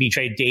it can be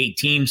traded to 8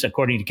 teams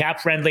according to Cap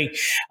Friendly.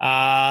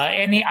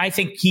 And I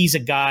think he's a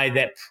guy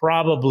that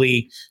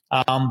probably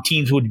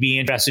teams would be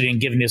interested in,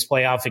 given his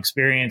playoff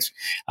experience,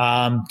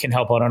 can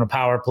help out on a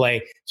power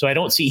play. So I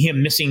don't see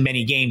him missing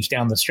many games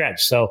down the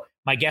stretch. So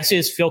my guess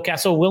is Phil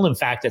Kessel will, in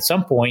fact, at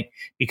some point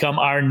become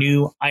our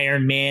new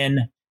Iron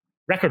Man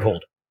record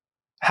holder.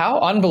 How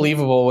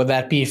unbelievable would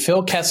that be?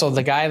 Phil Kessel,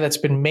 the guy that's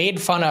been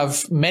made fun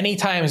of many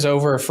times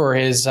over for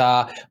his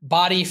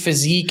body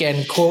physique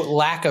and, quote,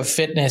 lack of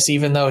fitness,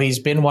 even though he's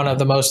been one of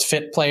the most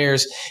fit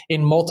players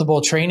in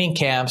multiple training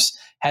camps,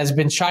 has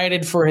been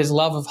chided for his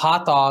love of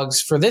hot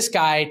dogs. For this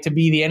guy to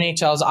be the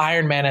NHL's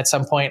Iron Man at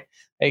some point,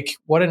 like,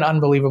 what an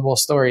unbelievable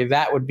story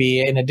that would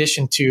be, in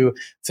addition to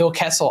Phil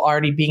Kessel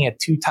already being a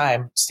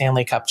 2-time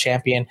Stanley Cup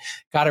champion.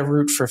 Got to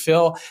root for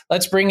Phil.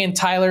 Let's bring in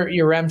Tyler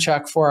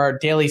Yaremchuk for our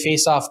Daily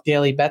Faceoff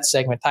Daily Bet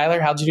segment.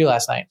 Tyler, how'd you do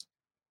last night?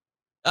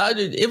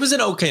 It was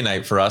an okay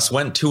night for us.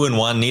 Went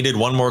 2-1, needed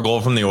one more goal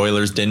from the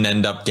Oilers, didn't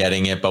end up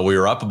getting it, but we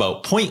were up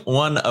about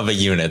 0.1 of a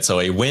unit. So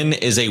a win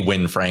is a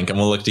win, Frank, and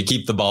we'll look to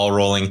keep the ball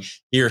rolling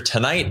here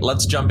tonight.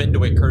 Let's jump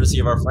into it courtesy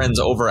of our friends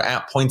over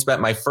at PointsBet.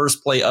 My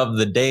first play of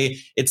the day,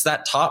 it's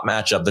that top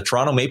matchup, the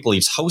Toronto Maple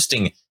Leafs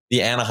hosting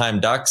the Anaheim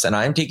Ducks, and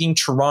I'm taking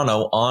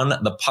Toronto on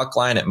the puck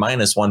line at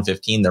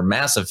 -115. They're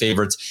massive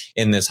favorites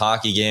in this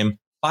hockey game.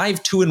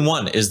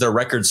 5-2-1 is their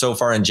record so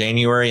far in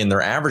January, and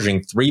they're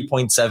averaging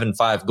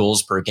 3.75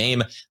 goals per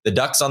game. The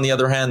Ducks, on the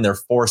other hand, they're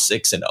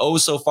 4-6-0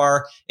 so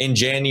far in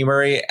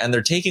January, and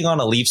they're taking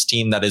on a Leafs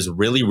team that is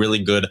really, really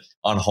good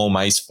on home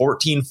ice,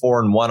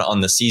 14-4-1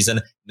 on the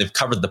season. They've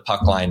covered the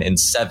puck line in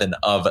 7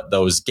 of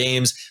those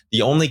games.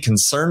 The only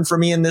concern for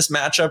me in this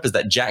matchup is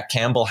that Jack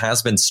Campbell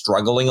has been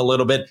struggling a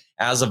little bit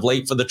as of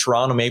late for the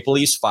Toronto Maple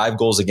Leafs, 5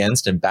 goals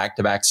against in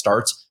back-to-back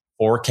starts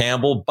for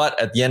Campbell. But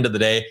at the end of the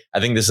day, I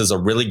think this is a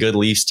really good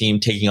Leafs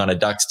team taking on a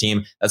Ducks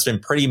team that's been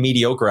pretty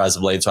mediocre as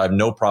of late. So I have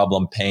no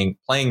problem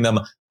playing them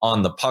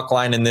on the puck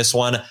line in this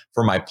one.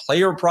 For my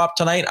player prop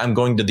tonight, I'm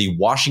going to the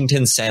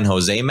Washington-San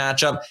Jose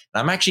matchup.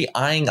 And I'm actually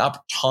eyeing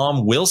up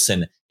Tom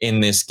Wilson in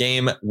this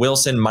game.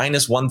 Wilson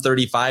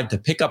 -135 to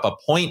pick up a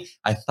point.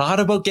 I thought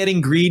about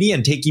getting greedy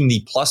and taking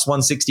the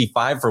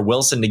 +165 for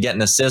Wilson to get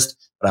an assist,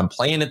 but I'm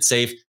playing it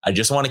safe. I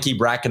just want to keep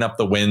racking up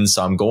the wins.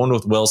 So I'm going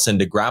with Wilson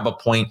to grab a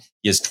point.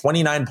 He has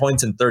 29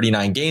 points in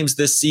 39 games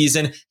this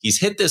season. He's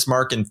hit this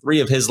mark in 3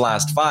 of his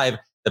last 5.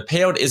 The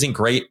payout isn't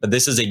great, but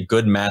this is a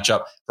good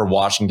matchup for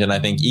Washington. I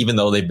think even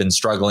though they've been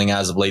struggling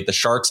as of late, the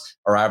Sharks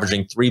are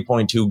averaging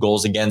 3.2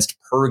 goals against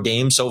per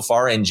game so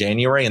far in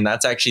January, and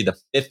that's actually the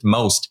 5th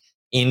most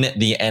in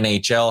the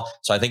NHL.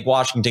 So I think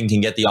Washington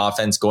can get the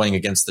offense going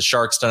against the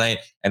Sharks tonight.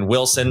 And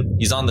Wilson,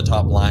 he's on the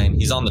top line.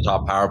 He's on the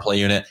top power play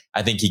unit.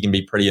 I think he can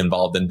be pretty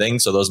involved in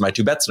things. So those are my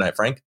 2 bets tonight,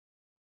 Frank.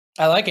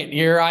 I like it.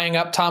 You're eyeing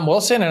up Tom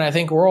Wilson, and I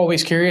think we're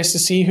always curious to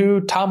see who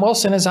Tom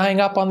Wilson is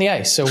eyeing up on the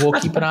ice. So we'll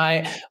keep an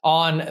eye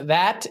on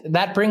that.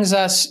 That brings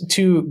us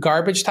to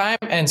garbage time.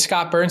 And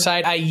Scott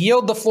Burnside, I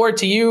yield the floor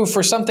to you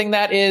for something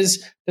that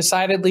is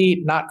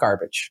decidedly not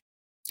garbage.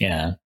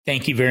 Yeah.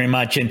 Thank you very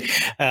much. And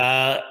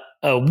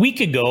a week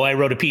ago, I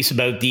wrote a piece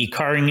about the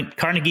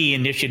Carnegie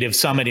Initiative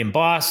Summit in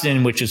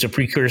Boston, which is a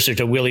precursor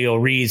to Willie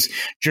O'Ree's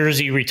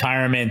Jersey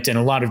retirement, and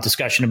a lot of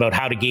discussion about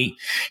how to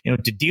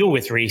deal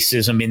with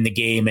racism in the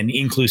game and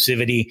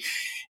inclusivity.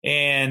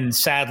 And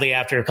sadly,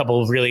 after a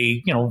couple of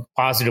really,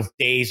 positive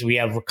days, we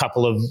have a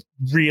couple of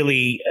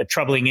really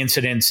troubling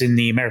incidents in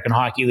the American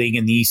Hockey League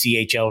and the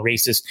ECHL,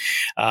 racist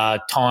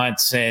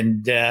taunts.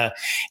 And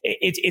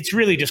it's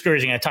really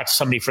discouraging. I talked to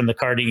somebody from the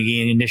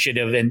Carnegie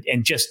Initiative,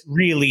 and just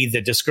really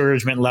the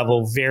discouragement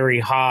level very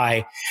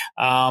high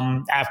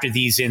after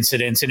these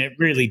incidents. And it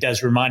really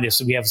does remind us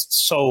that we have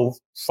so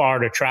far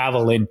to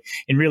travel in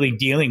really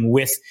dealing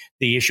with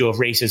the issue of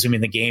racism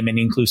in the game and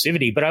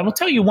inclusivity. But I will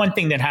tell you one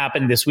thing that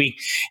happened this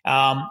week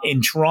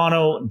in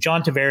Toronto.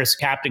 John Tavares,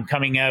 captain,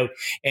 coming out,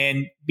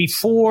 and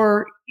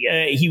before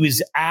he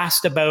was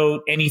asked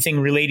about anything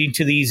relating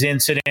to these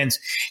incidents,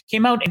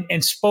 came out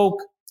and spoke.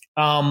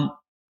 I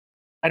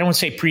don't want to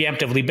say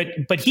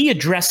preemptively, but he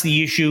addressed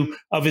the issue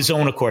of his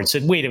own accord.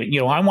 Said, "Wait a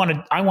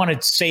minute, I want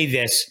to say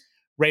this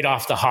right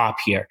off the hop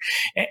here."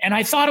 And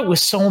I thought it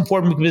was so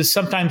important, because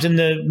sometimes in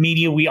the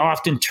media, we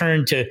often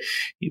turn to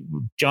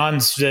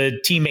John's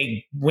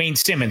teammate Wayne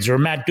Simmons or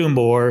Matt Dumba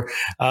or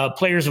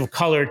players of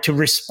color to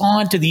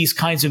respond to these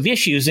kinds of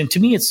issues. And to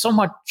me, it's so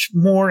much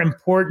more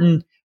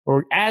important,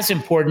 or as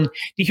important,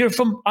 to hear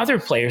from other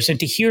players and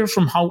to hear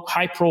from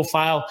high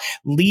profile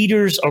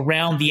leaders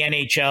around the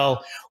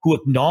NHL who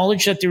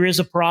acknowledge that there is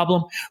a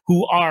problem,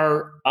 who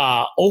are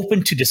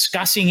open to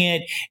discussing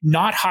it,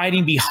 not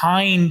hiding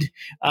behind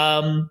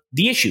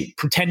the issue,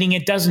 pretending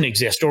it doesn't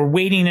exist, or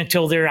waiting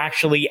until they're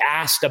actually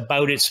asked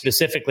about it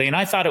specifically. And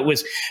I thought it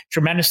was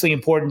tremendously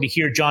important to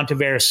hear John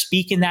Tavares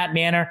speak in that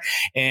manner.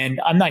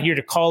 And I'm not here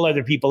to call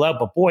other people out,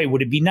 but boy,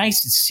 would it be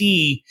nice to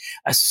see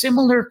a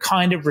similar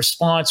kind of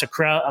response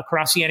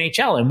across the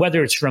NHL. And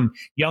whether it's from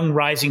young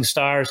rising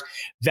stars,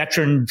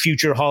 veteran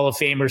future Hall of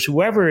Famers,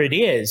 whoever it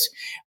is,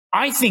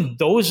 I think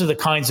those are the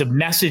kinds of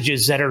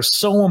messages that are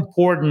so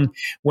important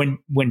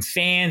when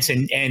fans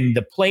and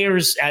the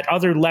players at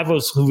other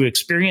levels who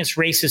experience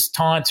racist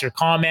taunts or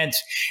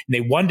comments, and they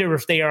wonder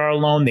if they are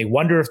alone, they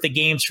wonder if the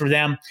game's for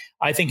them.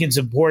 I think it's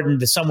important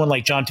that someone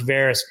like John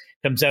Tavares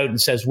comes out and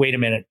says, wait a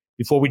minute,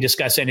 before we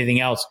discuss anything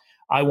else,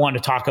 I want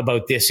to talk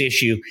about this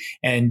issue.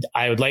 And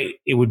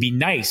it would be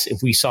nice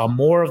if we saw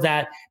more of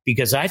that,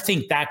 because I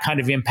think that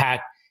kind of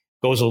impact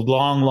goes a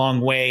long,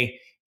 long way,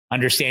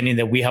 understanding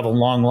that we have a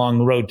long,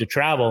 long road to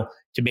travel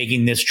to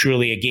making this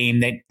truly a game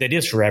that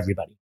is for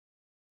everybody.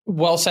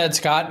 Well said,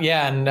 Scott.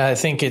 Yeah. And I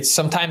think it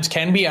sometimes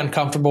can be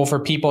uncomfortable for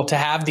people to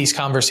have these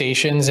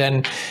conversations,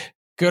 and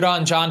good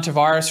on John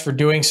Tavares for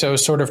doing so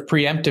sort of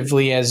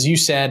preemptively, as you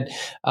said,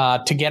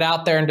 to get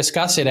out there and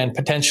discuss it and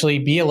potentially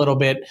be a little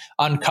bit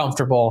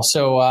uncomfortable.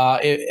 So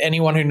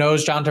anyone who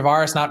knows John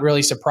Tavares, not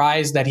really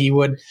surprised that he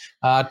would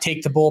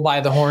take the bull by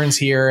the horns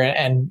here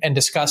and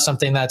discuss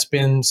something that's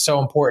been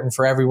so important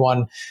for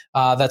everyone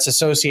that's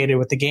associated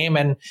with the game.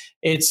 And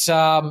it's,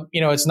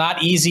 it's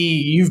not easy.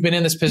 You've been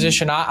in this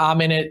position. I'm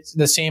in it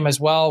the same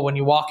as well. When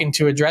you walk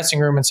into a dressing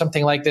room and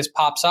something like this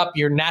pops up,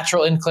 your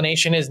natural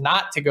inclination is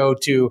not to go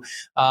to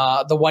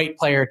the white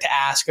player to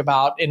ask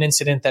about an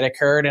incident that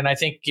occurred. And I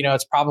think,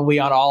 it's probably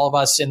on all of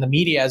us in the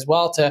media as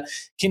well to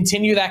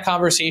continue that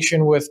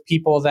conversation with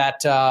people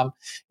that,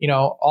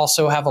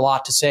 also have a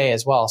lot to say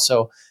as well.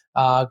 So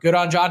good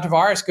on John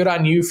Tavares. Good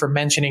on you for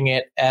mentioning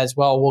it as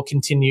well. We'll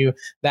continue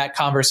that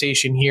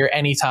conversation here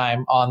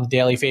anytime on the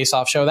Daily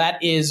Faceoff Show.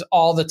 That is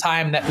all the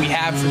time that we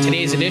have for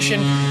today's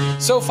edition.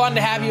 So fun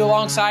to have you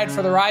alongside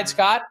for the ride,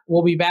 Scott.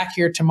 We'll be back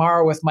here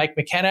tomorrow with Mike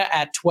McKenna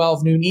at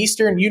 12 noon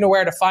Eastern. You know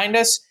where to find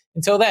us.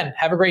 Until then,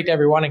 have a great day,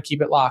 everyone, and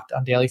keep it locked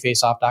on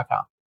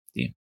dailyfaceoff.com.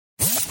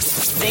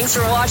 Thanks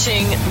for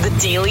watching the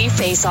Daily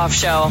Faceoff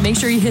Show. Make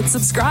sure you hit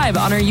subscribe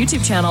on our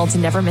YouTube channel to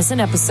never miss an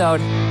episode.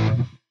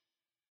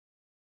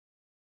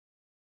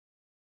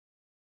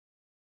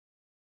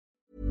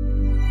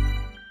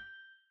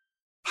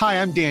 Hi,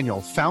 I'm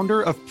Daniel,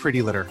 founder of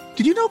Pretty Litter.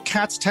 Did you know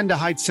cats tend to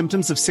hide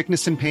symptoms of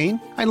sickness and pain?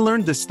 I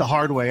learned this the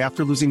hard way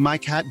after losing my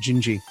cat,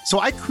 Gingy. So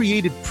I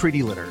created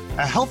Pretty Litter,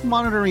 a health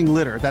monitoring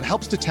litter that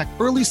helps detect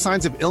early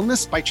signs of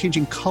illness by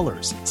changing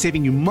colors,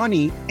 saving you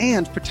money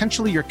and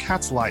potentially your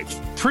cat's life.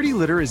 Pretty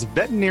Litter is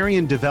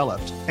veterinarian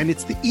developed, and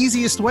it's the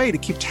easiest way to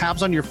keep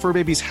tabs on your fur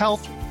baby's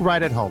health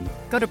right at home.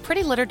 Go to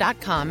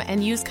prettylitter.com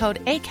and use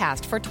code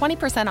ACAST for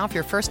 20% off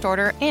your first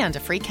order and a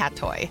free cat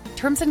toy.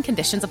 Terms and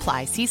conditions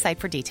apply. See site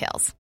for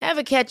details.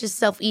 Ever catch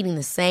yourself eating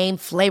the same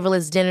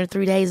flavorless dinner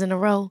 3 days in a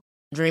row?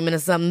 Dreaming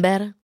of something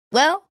better?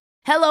 Well,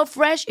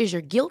 HelloFresh is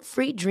your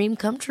guilt-free dream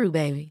come true,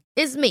 baby.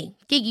 It's me,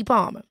 Keke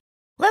Palmer.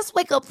 Let's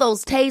wake up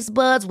those taste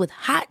buds with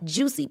hot,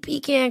 juicy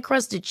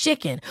pecan-crusted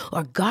chicken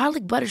or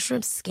garlic butter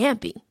shrimp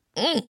scampi.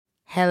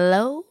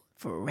 Hello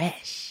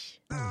Fresh.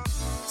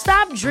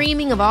 Stop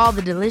dreaming of all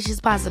the delicious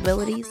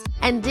possibilities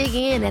and dig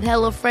in at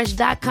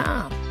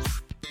HelloFresh.com.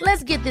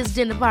 Let's get this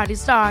dinner party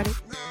started.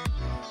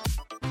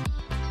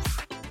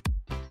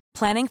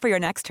 Planning for your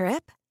next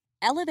trip?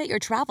 Elevate your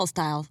travel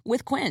style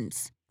with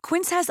Quince.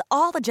 Quince has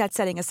all the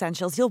jet-setting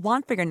essentials you'll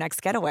want for your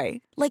next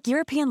getaway, like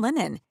European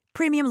linen,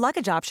 premium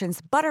luggage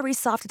options, buttery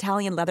soft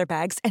Italian leather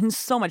bags, and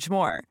so much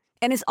more.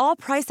 And is all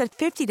priced at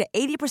 50 to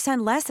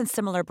 80% less than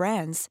similar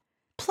brands.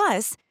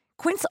 Plus,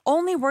 Quince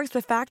only works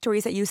with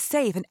factories that use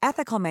safe and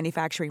ethical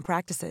manufacturing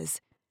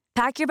practices.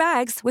 Pack your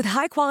bags with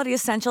high-quality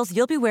essentials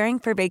you'll be wearing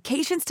for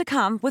vacations to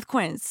come with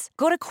Quince.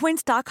 Go to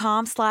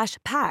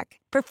quince.com/pack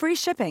for free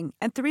shipping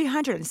and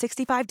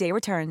 365-day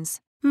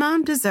returns.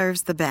 Mom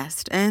deserves the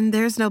best, and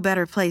there's no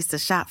better place to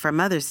shop for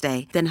Mother's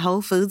Day than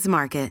Whole Foods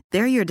Market.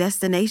 They're your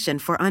destination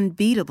for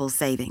unbeatable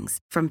savings,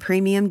 from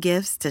premium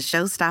gifts to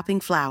show-stopping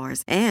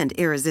flowers and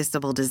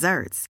irresistible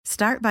desserts.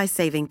 Start by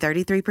saving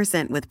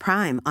 33% with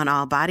Prime on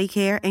all body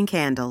care and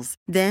candles.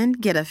 Then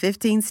get a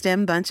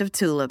 15-stem bunch of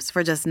tulips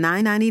for just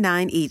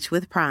 $9.99 each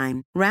with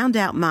Prime. Round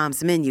out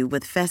Mom's menu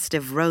with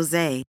festive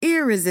rosé,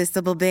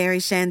 irresistible berry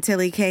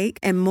chantilly cake,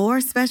 and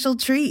more special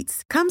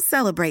treats. Come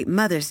celebrate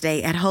Mother's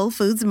Day at Whole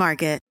Foods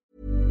Market.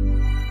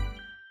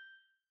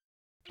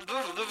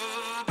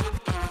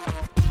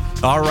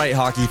 All right,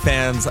 hockey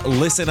fans,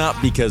 listen up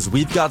because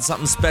we've got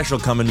something special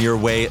coming your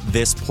way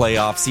this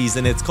playoff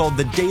season. It's called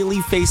the Daily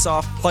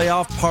Faceoff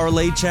Playoff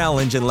Parlay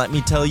Challenge, and let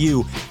me tell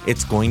you,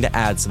 it's going to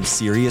add some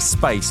serious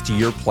spice to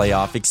your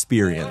playoff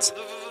experience.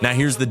 Now,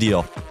 here's the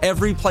deal.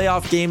 Every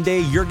playoff game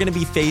day, you're going to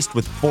be faced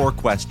with 4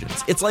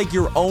 questions. It's like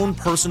your own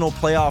personal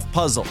playoff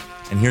puzzle.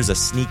 And here's a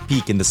sneak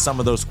peek into some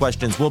of those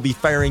questions we'll be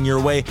firing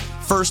your way.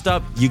 First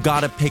up, you got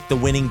to pick the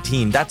winning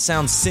team. That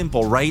sounds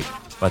simple, right?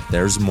 But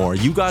there's more.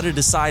 You got to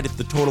decide if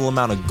the total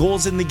amount of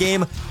goals in the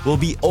game will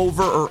be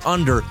over or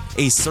under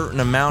a certain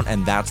amount,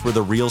 and that's where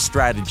the real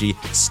strategy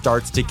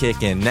starts to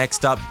kick in.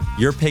 Next up,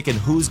 you're picking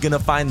who's going to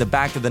find the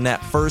back of the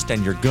net first,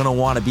 and you're going to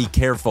want to be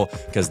careful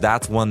because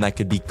that's one that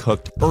could be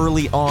cooked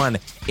early on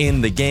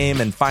in the game.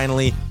 And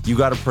finally, you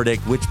got to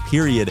predict which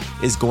period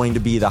is going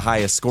to be the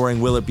highest scoring.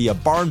 Will it be a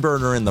barn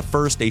burner in the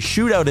first, a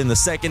shootout in the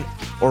second,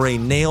 or a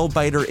nail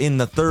biter in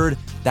the third?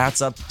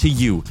 That's up to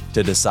you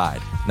to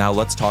decide. Now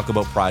let's talk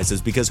about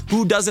prizes, because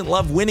who doesn't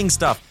love winning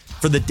stuff?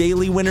 For the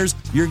daily winners,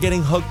 you're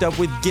getting hooked up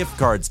with gift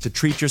cards to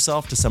treat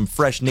yourself to some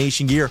fresh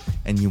Nation gear,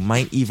 and you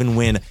might even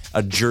win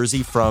a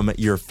jersey from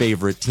your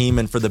favorite team.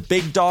 And for the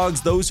big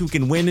dogs, those who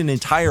can win an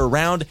entire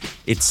round,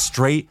 it's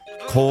straight,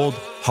 cold,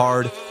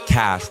 hard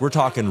cash. We're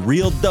talking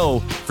real dough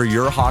for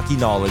your hockey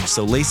knowledge.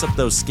 So lace up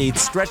those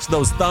skates, stretch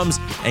those thumbs,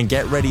 and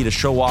get ready to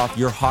show off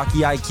your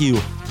hockey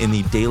IQ in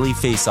the Daily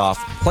Faceoff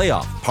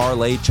Playoff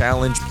Parlay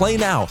Challenge. Play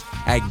now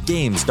at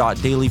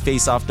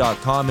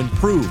games.dailyfaceoff.com and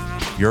prove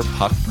your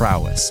puck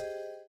prowess.